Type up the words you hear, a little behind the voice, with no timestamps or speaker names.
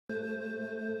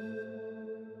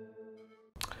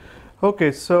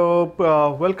Okay, so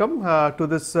welcome to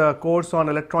this course on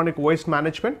electronic waste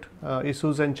management,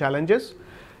 issues and challenges.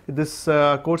 This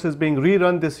course is being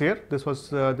rerun this year.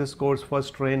 This course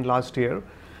first ran last year.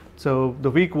 So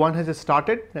the week 1 has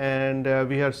started, and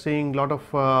we are seeing a lot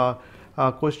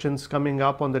of questions coming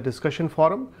up on the discussion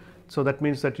forum. So that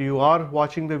means that you are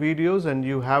watching the videos and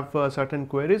you have certain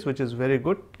queries, which is very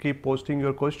good. Keep posting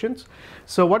your questions.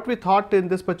 So what we thought in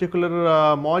this particular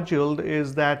module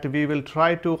is that we will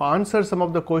try to answer some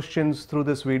of the questions through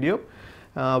this video,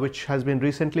 which has been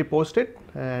recently posted,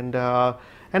 and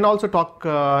also talk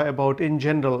about in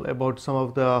general about some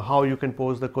of the how you can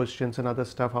pose the questions and other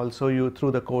stuff. I'll show you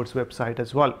through the course website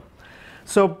as well.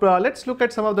 So let's look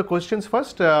at some of the questions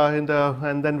first, and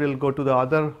then we'll go to the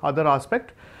other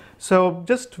aspect. So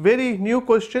just very new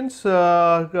questions.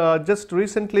 Just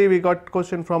recently we got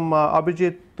question from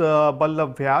Abhijit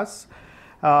Ballabh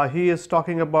Vyas. He is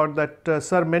talking about that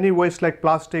sir, many waste like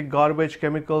plastic, garbage,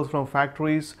 chemicals from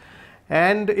factories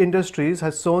and industries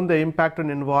has shown the impact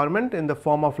on environment in the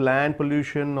form of land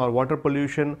pollution or water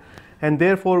pollution, and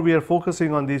therefore we are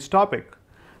focusing on this topic.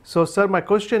 So sir, my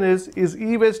question is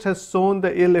e-waste has shown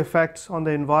the ill effects on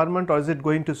the environment, or is it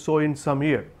going to show in some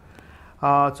year?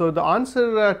 So the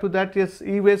answer to that is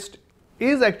e-waste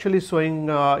is actually showing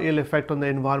ill effect on the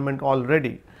environment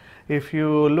already. If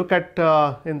you look at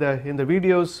in the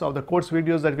videos of the course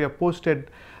videos that we have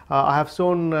posted, I have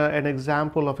shown an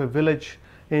example of a village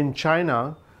in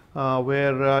China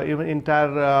where even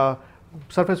entire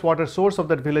surface water source of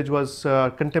that village was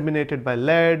contaminated by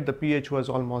lead. The pH was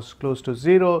almost close to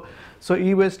 0. So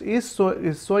e-waste is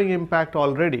showing impact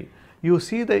already. You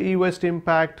see the e-waste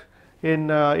impact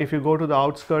in if you go to the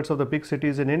outskirts of the big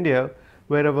cities in India,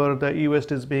 wherever the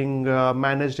e-waste is being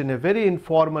managed in a very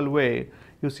informal way,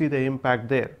 you see the impact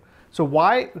there. So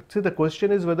why? See, the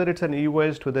question is whether it's an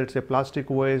e-waste, whether it's a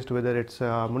plastic waste, whether it's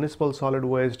municipal solid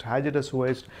waste, hazardous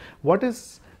waste, what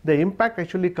is the impact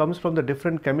actually comes from the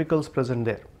different chemicals present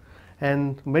there.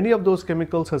 And many of those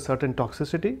chemicals have certain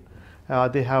toxicity.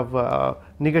 They have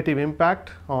negative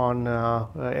impact on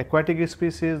aquatic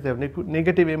species. They have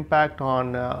negative impact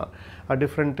on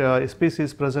different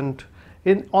species present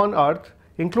on Earth,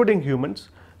 including humans.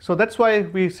 So that's why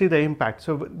we see the impact.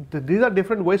 So these are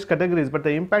different waste categories, but the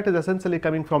impact is essentially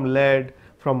coming from lead,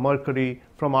 from mercury,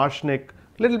 from arsenic.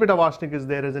 Little bit of arsenic is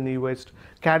there as an e-waste,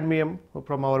 cadmium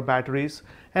from our batteries,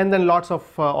 and then lots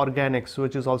of organics,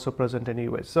 which is also present in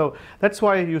e-waste. So that's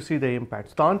why you see the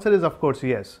impact. The answer is of course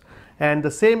yes. And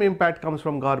the same impact comes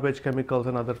from garbage, chemicals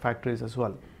and other factories as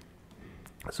well.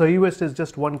 So e-waste is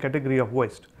just one category of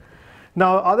waste.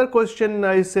 Now other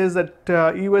question says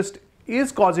that e-waste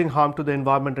is causing harm to the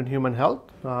environment and human health,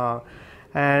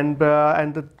 and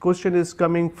the question is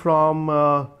coming from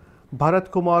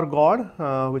Bharat Kumar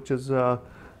Gaur, which is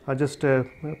just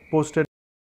posted.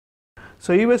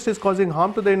 So e-waste is causing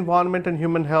harm to the environment and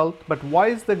human health, but why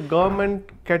is the government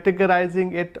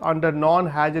categorizing it under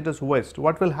non-hazardous waste?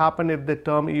 What will happen if they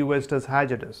term e-waste as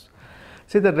hazardous?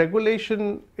 See, the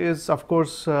regulation is of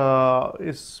course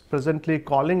is presently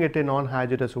calling it a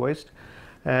non-hazardous waste,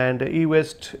 and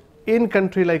e-waste in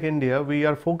country like India, we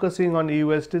are focusing on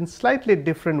e-waste in slightly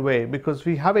different way because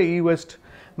we have a e-waste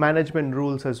management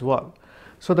rules as well.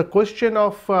 So the question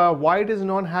of why it is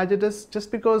non-hazardous, just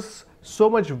because so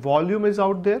much volume is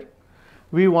out there,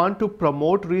 we want to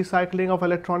promote recycling of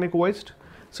electronic waste.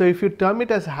 So if you term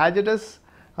it as hazardous,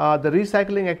 the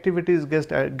recycling activities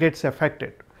gets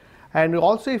affected. And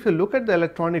also if you look at the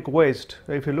electronic waste,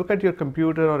 if you look at your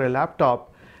computer or a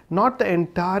laptop, not the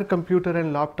entire computer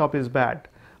and laptop is bad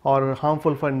or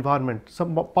harmful for environment.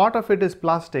 Some part of it is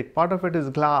plastic, part of it is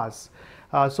glass,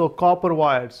 so copper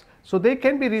wires, so they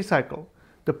can be recycled.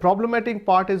 The problematic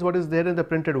part is what is there in the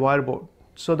printed wire board.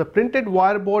 So the printed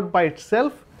wire board by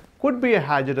itself could be a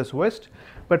hazardous waste,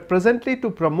 but presently to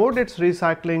promote its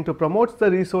recycling, to promote the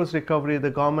resource recovery, the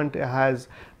government has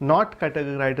not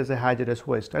categorized as a hazardous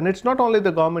waste. And it's not only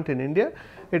the government in India,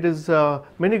 it is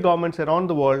many governments around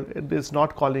the world is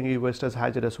not calling e-waste as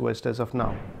hazardous waste as of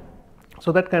now.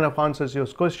 So that kind of answers your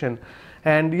question.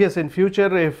 And yes, in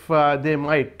future, if they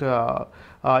might,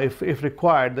 if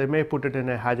required, they may put it in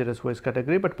a hazardous waste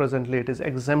category, but presently it is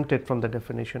exempted from the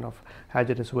definition of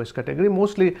hazardous waste category,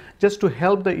 mostly just to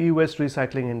help the e-waste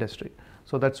recycling industry.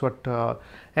 So that's what,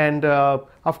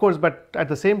 of course, but at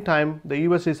the same time, the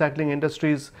e-waste recycling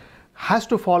industries has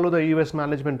to follow the e-waste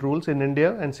management rules in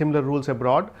India and similar rules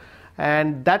abroad,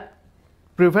 and that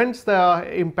prevents the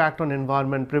impact on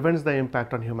environment, prevents the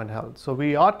impact on human health. So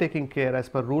we are taking care as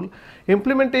per rule.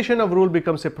 Implementation of rule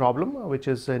becomes a problem, which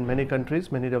is in many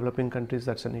countries, many developing countries,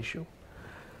 that's an issue.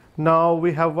 Now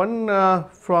we have one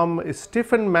from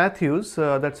Stephen Matthews,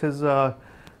 that's his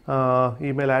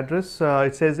email address.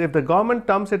 It says, if the government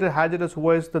terms it a hazardous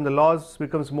waste, then the laws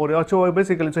becomes more. So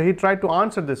basically, so he tried to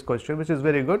answer this question, which is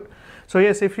very good. So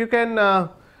yes, if you can,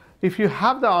 if you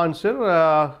have the answer,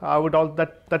 I would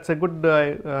that's a good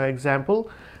example.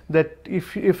 That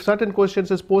if certain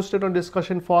questions is posted on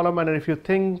discussion forum, and if you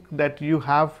think that you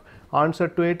have answer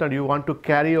to it or you want to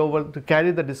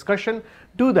carry the discussion,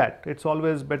 do that. It's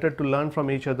always better to learn from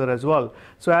each other as well.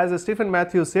 So as Stephen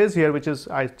Matthews says here, which is,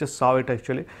 I just saw it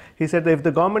actually, he said that if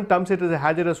the government terms it as a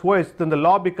hazardous waste, then the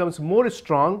law becomes more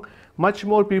strong. Much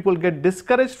more people get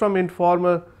discouraged from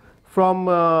informal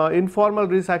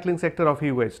recycling sector of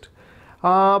e-waste.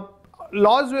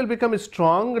 Laws will become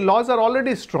strong. Laws are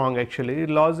already strong actually.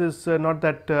 Laws is not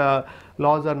that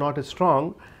laws are not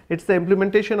strong. It's the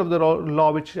implementation of the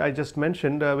law which I just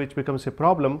mentioned which becomes a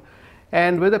problem.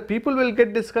 And whether people will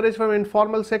get discouraged from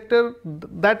informal sector,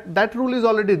 that rule is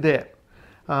already there.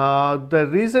 The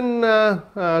reason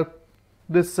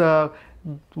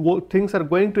things are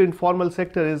going to informal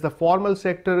sector is the formal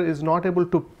sector is not able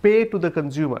to pay to the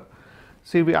consumer.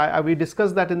 See, we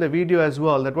discussed that in the video as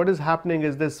well, that what is happening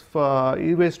is this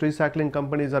e-waste recycling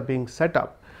companies are being set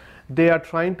up. They are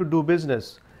trying to do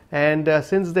business, and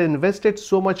since they invested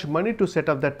so much money to set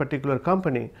up that particular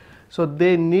company, so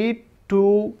they need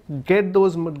to get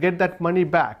that money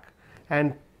back.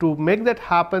 And to make that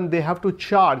happen, they have to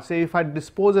charge. Say if I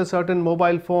dispose a certain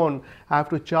mobile phone, I have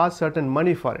to charge certain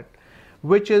money for it,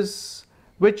 which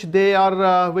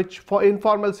for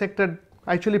informal sector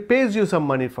actually pays you some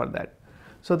money for that.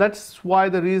 So that's why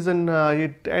the reason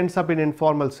it ends up in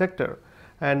informal sector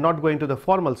and not going to the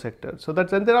formal sector. So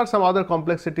and there are some other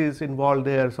complexities involved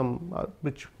there, some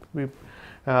which we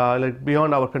like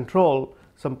beyond our control,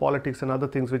 some politics and other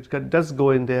things which does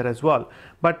go in there as well.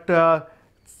 But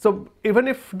so even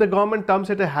if the government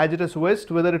terms it a hazardous waste,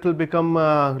 whether it will become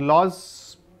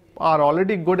laws are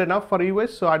already good enough for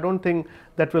e-waste, so I don't think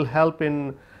that will help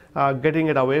in getting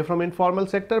it away from informal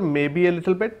sector, maybe a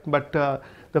little bit, but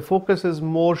the focus is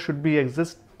more should be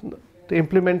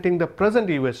implementing the present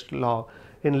e-waste law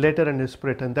in letter and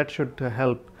spirit, and that should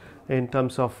help in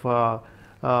terms of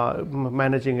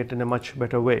managing it in a much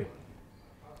better way.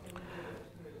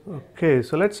 Okay,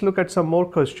 so let's look at some more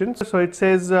questions. So it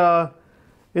says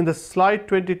in the slide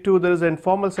 22, there is an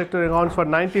informal sector accounts for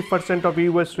 90% of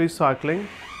e-waste recycling,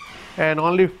 and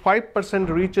only 5%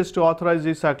 reaches to authorized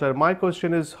recycler. My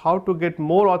question is how to get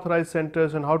more authorized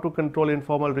centers and how to control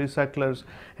informal recyclers,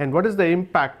 and what is the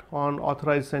impact on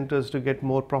authorized centers to get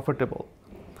more profitable.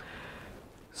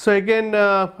 So again,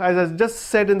 as I just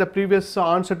said in the previous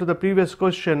answer to the previous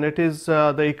question, it is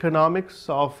the economics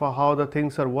of how the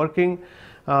things are working.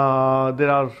 There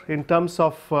are, in terms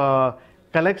of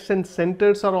collection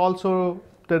centers are also,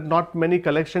 not many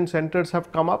collection centers have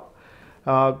come up.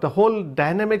 The whole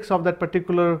dynamics of that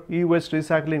particular e-waste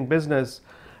recycling business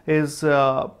is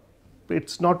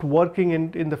it's not working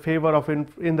in the favor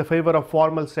of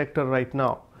formal sector right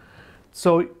now.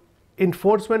 So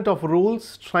enforcement of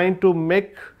rules, trying to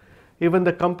make even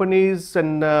the companies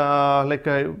and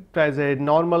as a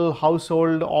normal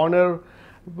household owner,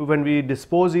 when we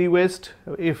dispose e-waste,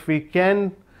 if we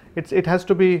can, it has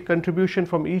to be contribution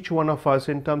from each one of us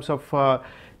in terms of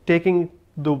taking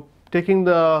the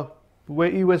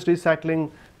e-waste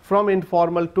recycling from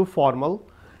informal to formal.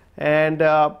 And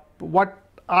what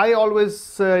I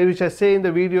always, which I say in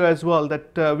the video as well,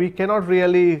 that we cannot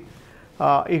really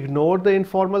ignore the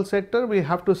informal sector. We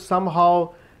have to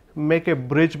somehow make a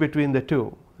bridge between the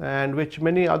two, and which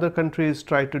many other countries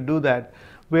try to do that,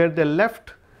 where they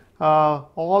left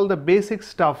all the basic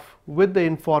stuff with the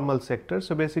informal sector.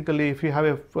 So basically, if you have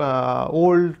a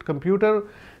old computer,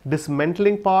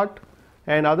 dismantling part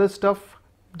and other stuff,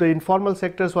 the informal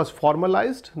sectors was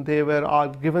formalized. They are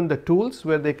given the tools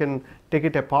where they can take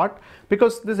it apart,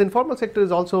 because this informal sector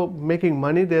is also making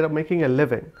money. They are making a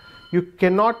living. You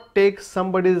cannot take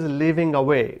somebody's living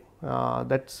away.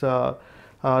 That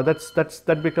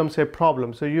becomes a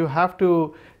problem. So you have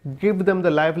to give them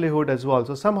the livelihood as well.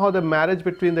 So somehow the marriage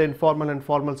between the informal and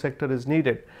formal sector is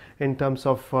needed in terms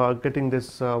of getting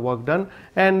this work done,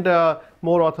 and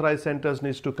more authorized centers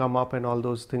needs to come up, and all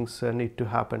those things need to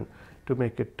happen to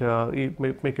make it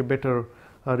make a better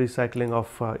recycling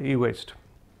of e-waste.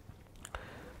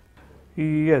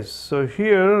 Yes, so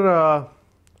here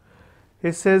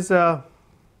it says okay,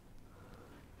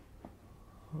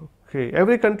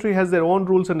 every country has their own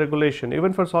rules and regulation.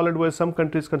 Even for solid waste, some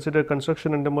countries consider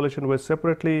construction and demolition waste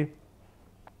separately.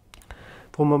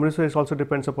 For Mamriso, it also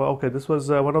depends upon, okay, this was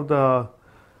one of the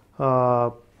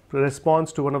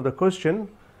response to one of the question.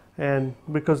 and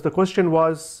because the question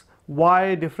was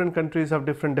why different countries have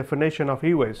different definition of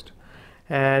e-waste,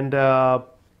 and the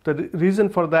reason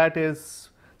for that is,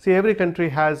 see, every country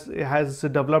has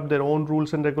developed their own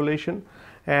rules and regulation,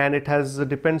 and it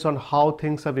depends on how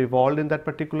things have evolved in that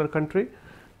particular country.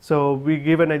 So we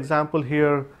give an example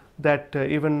here that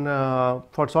even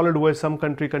for solid waste, some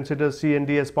country considers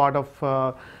C&D as part of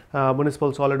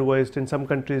municipal solid waste. In some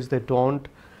countries they don't.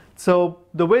 So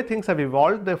the way things have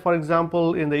evolved, for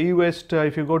example, in the e-waste,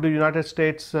 if you go to United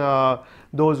States,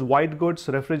 those white goods,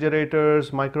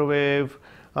 refrigerators, microwave,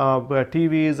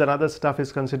 TVs and other stuff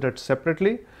is considered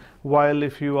separately, while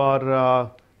if you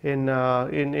are in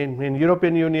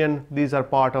European Union, these are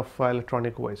part of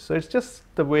electronic waste. So it's just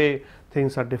the way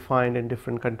things are defined in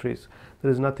different countries.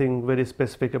 There is nothing very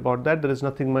specific about that. There is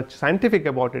nothing much scientific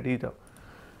about it either.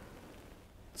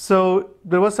 So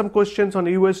there were some questions on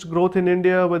e-waste growth in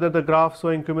India, whether the graph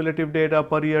showing cumulative data,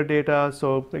 per year data.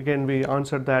 So again, we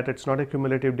answered that it's not a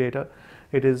cumulative data.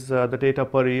 It is the data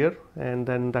per year, and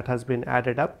then that has been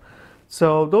added up.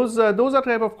 So those are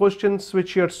type of questions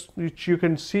which you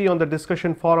can see on the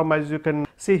discussion forum, as you can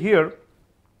see here.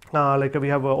 Like we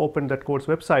have opened that course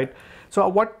website. So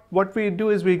what we do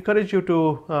is we encourage you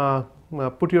to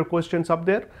put your questions up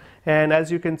there, and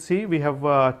as you can see, we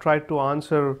have tried to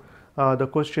answer the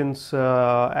questions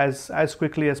as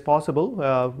quickly as possible.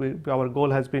 Our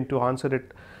goal has been to answer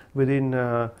it within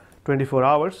 24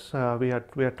 hours. We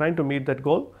are trying to meet that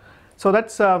goal. So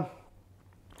that's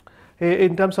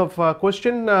in terms of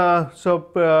question. Again,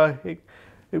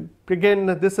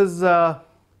 this is a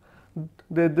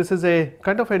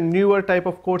kind of a newer type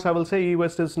of course, I will say.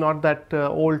 E-waste is not that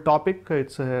old topic.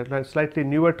 It's a slightly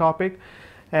newer topic,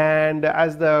 and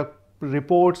as the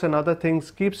reports and other things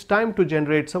keeps time to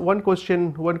generate. So one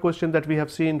question that we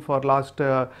have seen for last,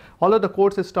 although the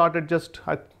course has started just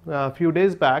a few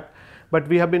days back, but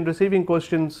we have been receiving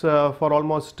questions for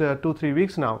almost 2-3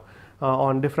 weeks now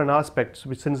on different aspects,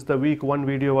 which since the week one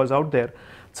video was out there.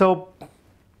 So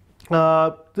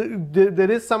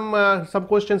there is some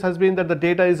questions has been that the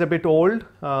data is a bit old,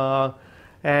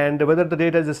 and whether the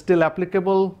data is still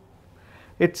applicable.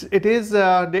 It is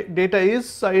data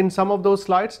is in some of those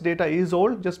slides, data is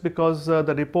old just because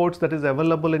the reports that is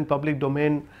available in public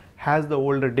domain has the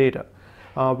older data.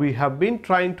 We have been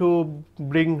trying to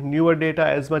bring newer data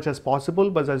as much as possible,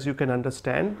 but as you can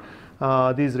understand,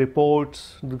 these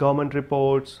reports, the government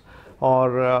reports,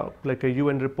 or like a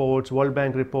UN reports, World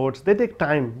Bank reports, they take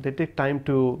time. They take time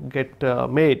to get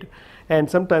made, and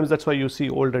sometimes that's why you see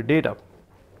older data.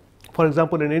 For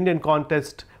example, in Indian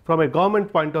context, from a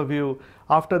government point of view,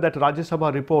 after that Rajya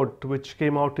Sabha report, which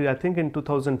came out I think in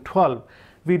 2012,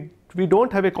 we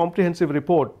don't have a comprehensive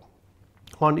report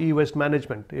on e-waste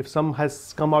management. If some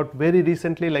has come out very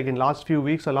recently, like in last few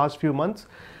weeks or last few months,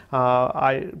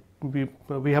 we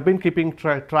have been keeping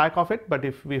track of it. But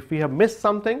if we have missed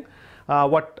something,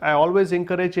 what I always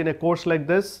encourage in a course like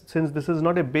this, since this is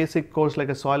not a basic course like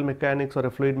a soil mechanics or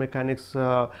a fluid mechanics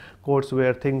course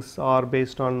where things are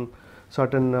based on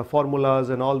certain formulas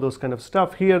and all those kind of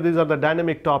stuff. Here, these are the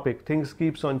dynamic topic. Things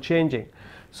keeps on changing.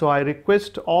 So I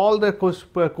request all the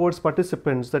course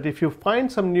participants that if you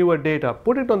find some newer data,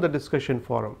 put it on the discussion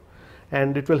forum,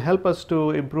 and it will help us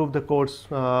to improve the course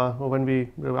when we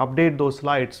update those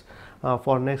slides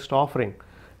for next offering.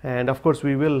 And of course,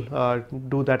 we will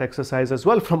do that exercise as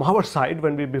well from our side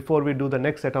before we do the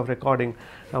next set of recording,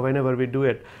 whenever we do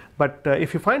it. But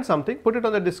if you find something, put it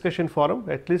on the discussion forum.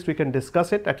 At least we can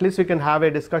discuss it. At least we can have a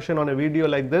discussion on a video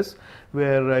like this,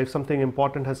 where if something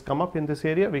important has come up in this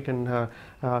area, we can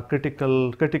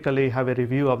critically have a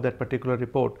review of that particular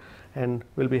report, and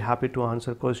we'll be happy to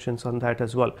answer questions on that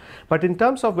as well. But in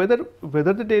terms of whether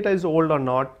the data is old or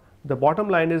not, the bottom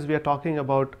line is we are talking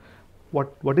about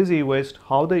what is e-waste,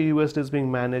 how the e-waste is being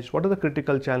managed, what are the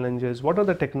critical challenges, what are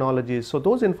the technologies. So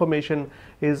those information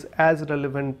is as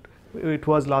relevant it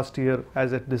was last year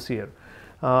as it this year.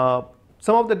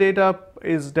 Some of the data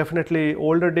is definitely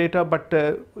older data, but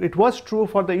it was true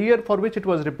for the year for which it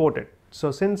was reported.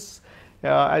 So since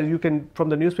as you can from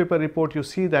the newspaper report, you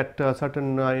see that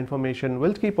certain information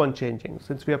will keep on changing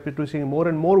since we are producing more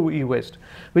and more e-waste,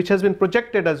 which has been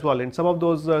projected as well. In some of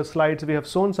those slides, we have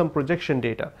shown some projection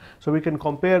data, so we can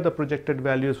compare the projected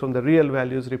values from the real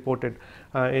values reported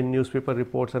in newspaper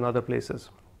reports and other places.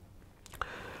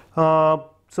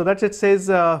 So that's it says.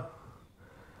 So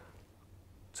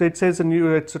it says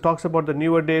it talks about the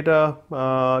newer data.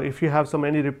 If you have so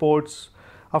many reports.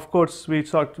 Of course, we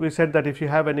said that if you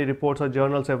have any reports or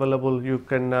journals available, you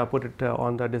can put it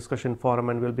on the discussion forum,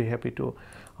 and we'll be happy to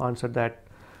answer that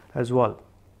as well.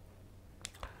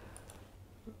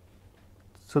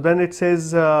 So then it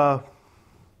says,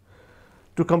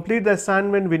 To complete the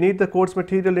assignment, we need the course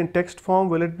material in text form.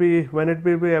 Will it be, when it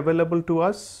will be available to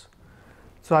us?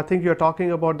 So I think you're talking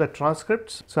about the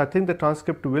transcripts. So I think the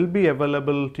transcript will be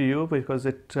available to you because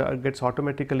it gets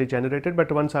automatically generated.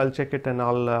 But once I'll check it and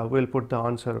we'll put the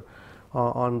answer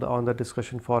on the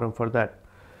discussion forum for that.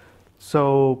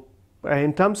 So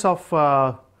in terms of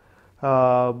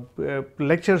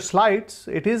lecture slides,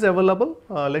 it is available.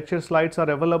 Lecture slides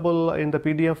are available in the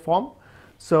PDF form.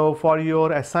 So for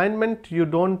your assignment, you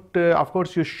don't. Of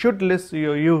course, you should listen.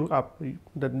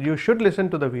 You should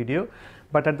listen to the video.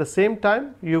 But at the same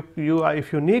time, if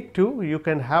you need to, you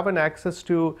can have an access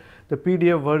to the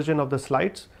PDF version of the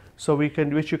slides. So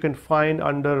which you can find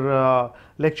under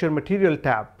lecture material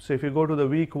tab. So if you go to the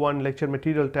week 1 lecture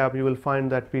material tab, you will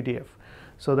find that PDF.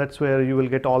 So that's where you will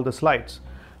get all the slides.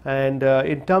 And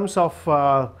in terms of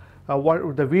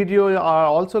what the video are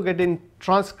also getting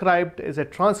transcribed as a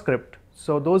transcript.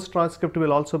 So those transcript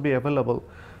will also be available.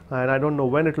 And I don't know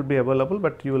when it will be available,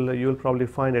 but you will probably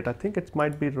find it. I think it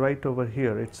might be right over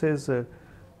here. It says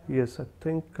yes. I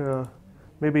think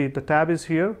maybe the tab is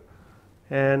here,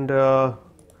 and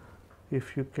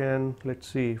if you can, let's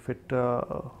see if it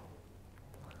probably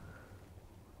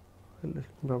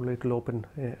it will open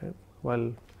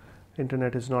while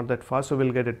internet is not that fast. So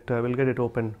we'll get it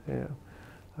open.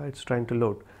 It's trying to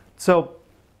load.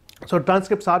 So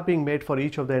transcripts are being made for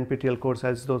each of the NPTEL course,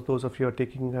 as those of you are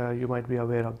taking, you might be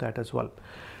aware of that as well.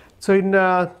 So again,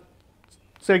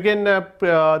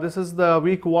 this is the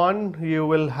week 1. You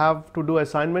will have to do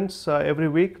assignments every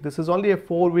week. This is only a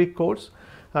 4-week course.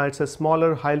 It's a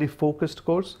smaller, highly focused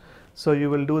course. So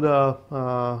you will do the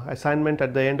assignment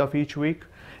at the end of each week.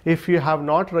 If you have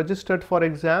not registered for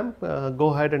exam,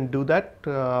 go ahead and do that.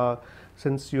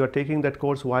 Since you are taking that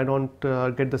course, why don't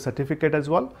get the certificate as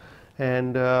well?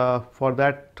 And for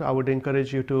that, I would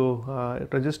encourage you to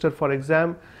register for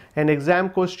exam. And exam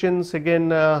questions, again,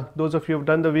 those of you who have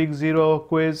done the week 0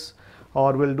 quiz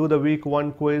or will do the week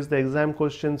 1 quiz, the exam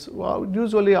questions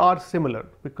usually are similar,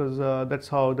 because that's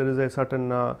how there is a certain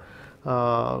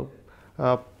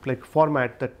like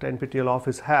format that NPTEL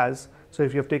Office has. So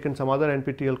if you have taken some other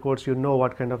NPTEL course, you know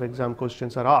what kind of exam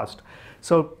questions are asked.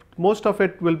 So most of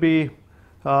it will be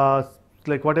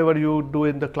like whatever you do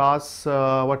in the class,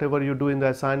 whatever you do in the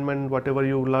assignment, whatever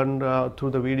you learn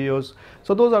through the videos.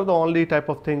 So those are the only type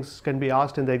of things can be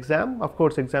asked in the exam. Of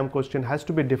course, exam question has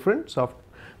to be different. So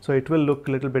it will look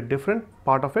a little bit different,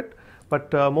 part of it,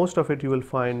 but most of it you will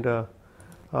find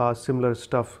similar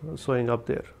stuff showing up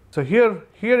there. So here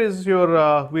is your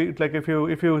like if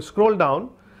you scroll down.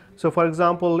 So for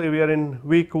example, if we are in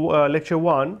week lecture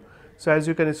 1. So as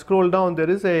you can scroll down, there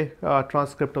is a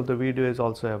transcript of the video is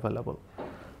also available.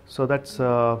 So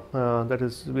that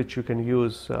is which you can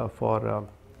use for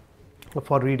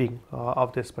reading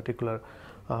of this particular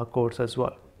course as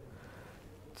well.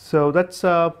 So that's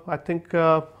I think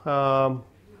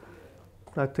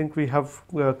we have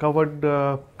covered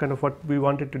kind of what we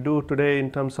wanted to do today in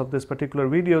terms of this particular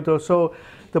video. So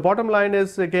the bottom line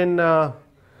is, again, go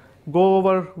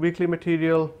over weekly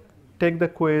material, take the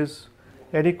quiz.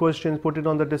 Any questions, put it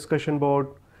on the discussion board,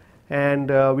 and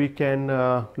we can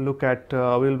look at,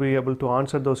 we'll be able to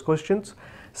answer those questions.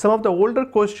 Some of the older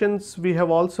questions we have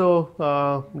also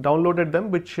downloaded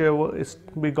them, which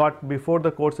we got before the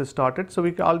course is started. So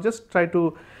I'll just try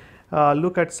to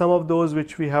look at some of those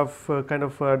which we have kind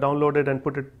of downloaded and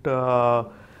put it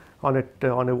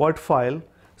on a Word file.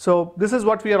 So this is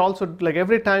what we are also, like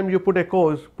every time you put a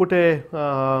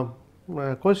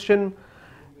question,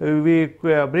 we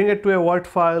bring it to a Word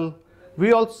file.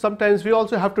 Sometimes we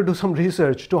also have to do some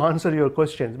research to answer your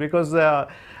questions, because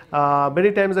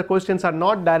many times the questions are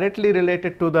not directly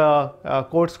related to the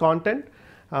course content.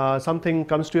 Something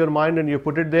comes to your mind and you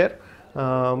put it there.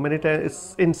 Many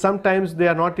times, sometimes they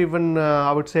are not even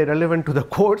I would say relevant to the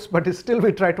course, but still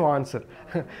we try to answer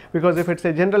because if it's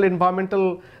a general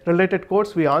environmental related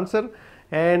course, we answer.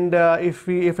 And if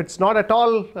it's not at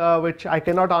all, which I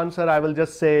cannot answer, I will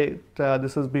just say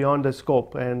this is beyond the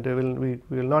scope, and we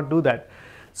will not do that.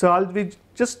 So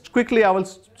just quickly I will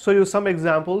show you some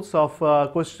examples of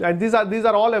questions, and these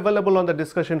are all available on the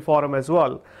discussion forum as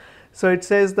well. So it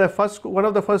says one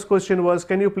of the first question was,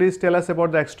 can you please tell us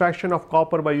about the extraction of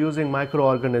copper by using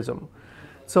microorganism?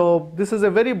 So this is a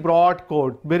very broad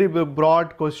code, very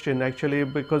broad question actually,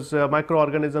 because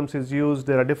microorganisms is used.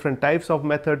 There are different types of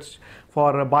methods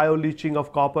for bioleaching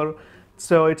of copper.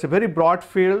 So it's a very broad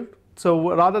field.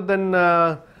 So rather than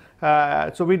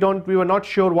we were not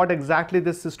sure what exactly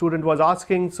this student was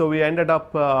asking. So we ended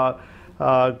up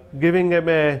giving him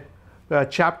a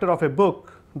chapter of a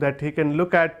book that he can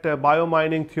look at,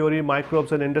 biomining theory,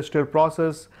 microbes and industrial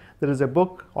process. There is a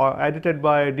book edited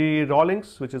by D.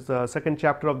 Rawlings, which is the second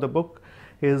chapter of the book,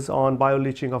 is on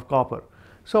bioleaching of copper.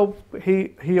 So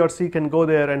he or she can go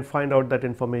there and find out that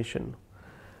information.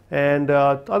 And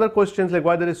other questions like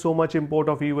why there is so much import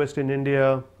of e-waste in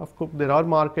India. Of course, there are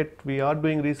market. We are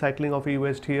doing recycling of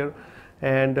e-waste here,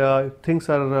 and things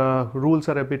are rules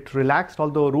are a bit relaxed.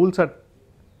 Although rules are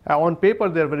on paper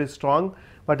they are very strong,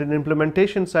 but in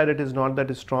implementation side it is not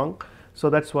that strong. So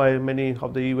that's why many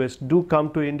of the e-waste do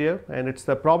come to India, and it's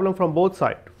the problem from both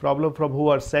sides. Problem from who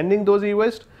are sending those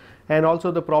e-waste, and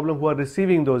also the problem who are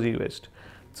receiving those e-waste.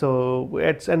 So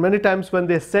it's, and many times when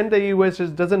they send the e-waste,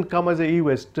 it doesn't come as a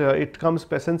e-waste. It comes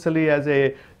essentially as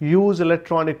a used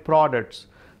electronic products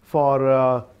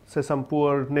for say some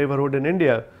poor neighborhood in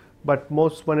India. But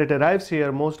most, when it arrives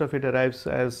here, most of it arrives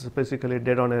as basically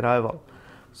dead on arrival.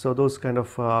 So those kind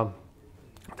of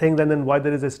things. And then why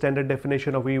there is a standard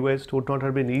definition of e-waste would not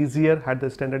have been easier had the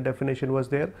standard definition was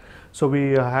there. So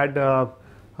we had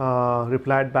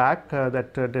replied back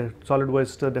that the solid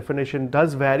waste definition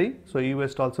does vary. So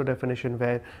e-waste also definition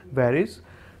varies.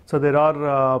 So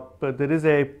there is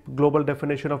a global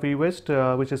definition of e-waste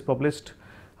which is published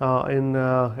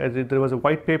there was a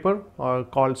white paper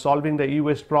called Solving the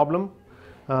E-Waste Problem,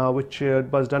 which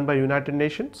was done by United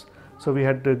Nations. So we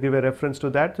had to give a reference to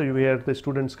that, so where the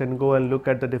students can go and look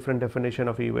at the different definition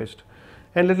of e-waste,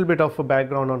 and a little bit of a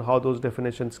background on how those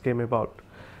definitions came about.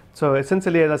 So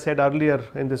essentially, as I said earlier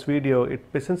in this video, it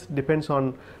depends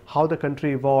on how the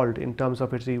country evolved in terms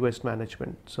of its e-waste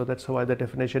management. So that's why the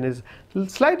definition is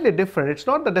slightly different. It's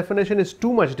not the definition is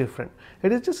too much different.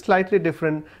 It is just slightly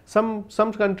different. Some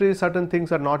countries, certain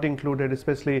things are not included,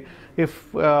 especially if,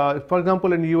 for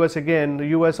example, in US again,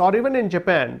 US or even in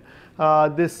Japan,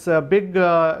 this big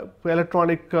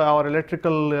electronic or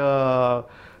electrical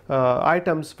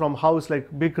items from house like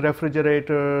big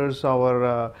refrigerators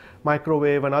or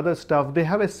microwave and other stuff, they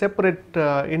have a separate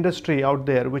industry out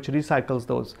there which recycles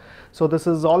those. So this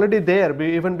is already there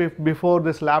even before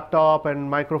this laptop and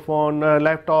microphone,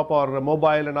 laptop or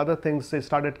mobile and other things they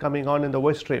started coming on in the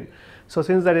waste stream. So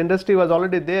since that industry was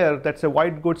already there, that's a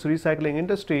white goods recycling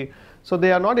industry, so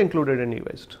they are not included in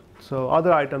e-waste. So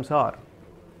other items are.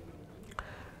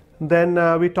 Then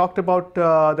we talked about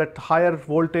that higher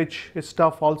voltage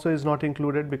stuff also is not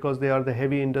included because they are the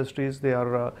heavy industries. They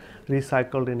are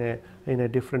recycled in a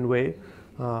different way.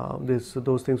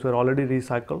 Those things were already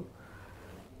recycled.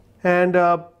 And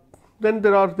then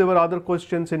there were other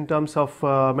questions in terms of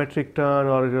metric ton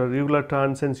or regular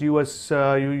ton. Since US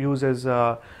uses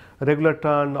regular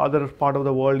ton, other part of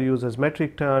the world uses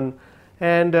metric ton,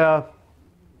 and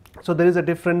so there is a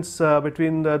difference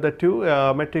between the two.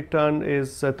 Metric ton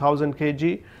is 1000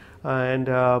 kg, and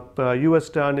US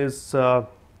ton is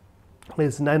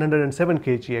 907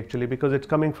 kg actually, because it's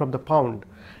coming from the pound.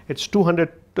 It's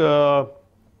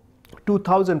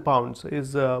 2000 pounds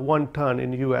is 1 ton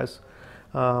in US,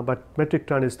 but metric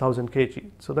ton is 1000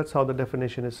 kg. So that's how the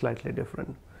definition is slightly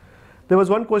different. There was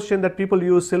one question that people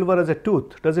use silver as a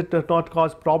tooth. Does it not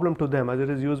cause problem to them as it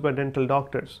is used by dental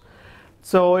doctors?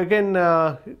 So again,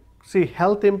 see,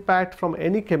 health impact from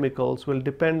any chemicals will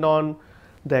depend on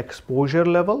the exposure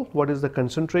level, what is the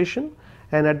concentration,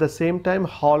 and at the same time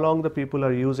how long the people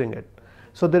are using it.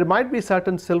 So there might be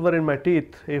certain silver in my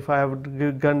teeth if I have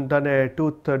done a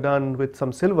tooth done with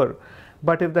some silver,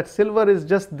 but if that silver is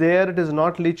just there, it is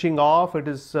not leaching off, it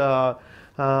is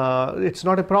it's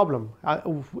not a problem.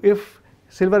 If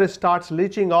silver starts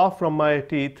leaching off from my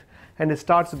teeth and it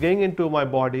starts getting into my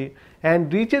body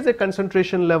and reaches a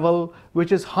concentration level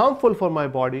which is harmful for my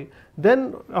body,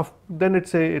 then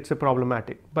it's a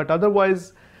problematic. But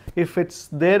otherwise, if it's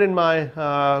there in my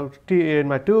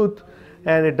tooth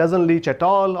and it doesn't leach at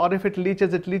all, or if it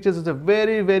leaches as a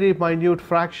very, very minute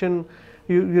fraction.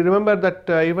 You remember that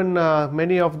even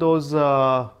many of those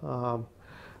like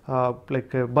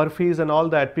burfis and all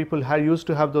that, people used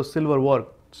to have those silver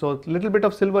work. So little bit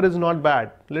of silver is not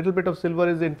bad. Little bit of silver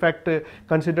is in fact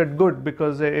considered good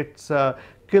because it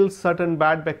kills certain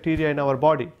bad bacteria in our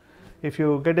body. If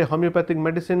you get a homeopathic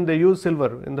medicine, they use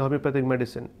silver in the homeopathic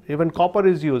medicine. Even copper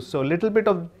is used. So little bit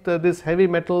of these heavy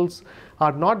metals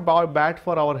are not bad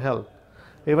for our health.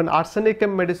 Even arsenic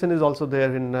in medicine is also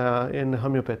there in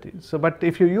homeopathy. So, but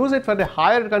if you use it for a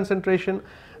higher concentration,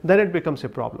 then it becomes a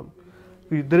problem.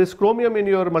 There is chromium in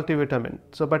your multivitamin.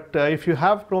 So, but if you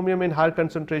have chromium in higher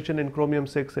concentration in chromium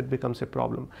 6, it becomes a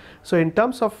problem. So, in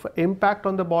terms of impact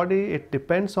on the body, it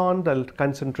depends on the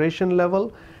concentration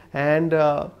level and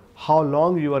how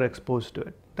long you are exposed to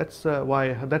it.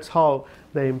 That's how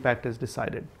the impact is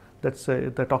decided. That's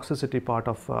the toxicity part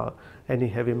of any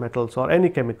heavy metals or any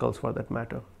chemicals for that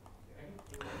matter.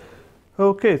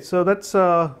 Okay, so that's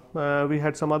we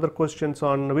had some other questions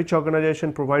on which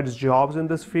organization provides jobs in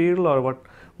this field, or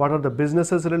what are the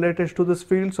businesses related to this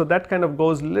field. So that kind of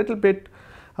goes a little bit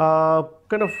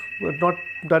kind of not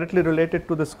directly related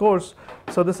to this course.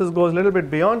 So this goes a little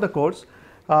bit beyond the course,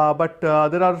 but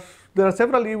there are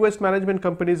several e-waste management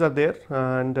companies are there,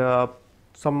 and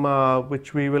some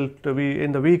which we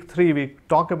in the week 3 we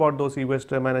talk about those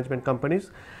e-waste management companies.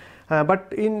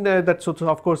 But in that, so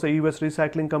of course the e-waste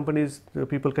recycling companies,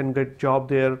 people can get job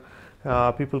there,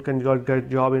 people can get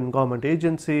job in government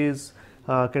agencies,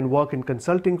 can work in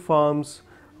consulting firms,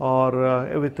 or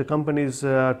with the companies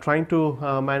trying to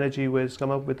manage e-waste,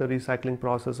 come up with a recycling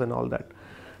process and all that.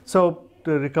 So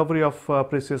the recovery of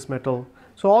precious metal.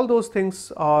 So all those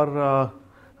things are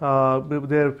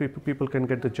there, people can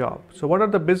get the job. So what are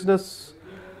the business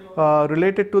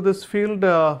related to this field?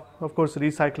 Of course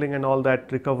recycling and all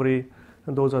that, recovery,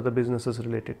 and those are the businesses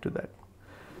related to that.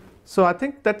 So I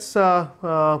think that's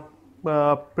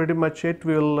pretty much it.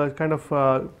 We will kind of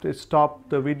stop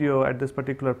the video at this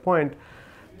particular point.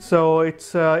 So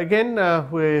it's again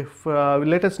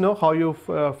let us know how you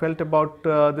felt about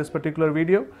this particular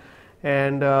video,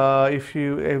 and if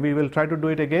you we will try to do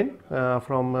it again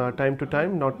from time to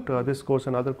time, not this course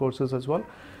and other courses as well,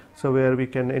 so where we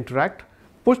can interact.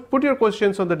 Put your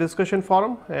questions on the discussion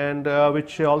forum, and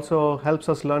which also helps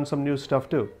us learn some new stuff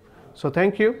too. So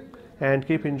thank you, and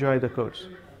keep enjoying the course.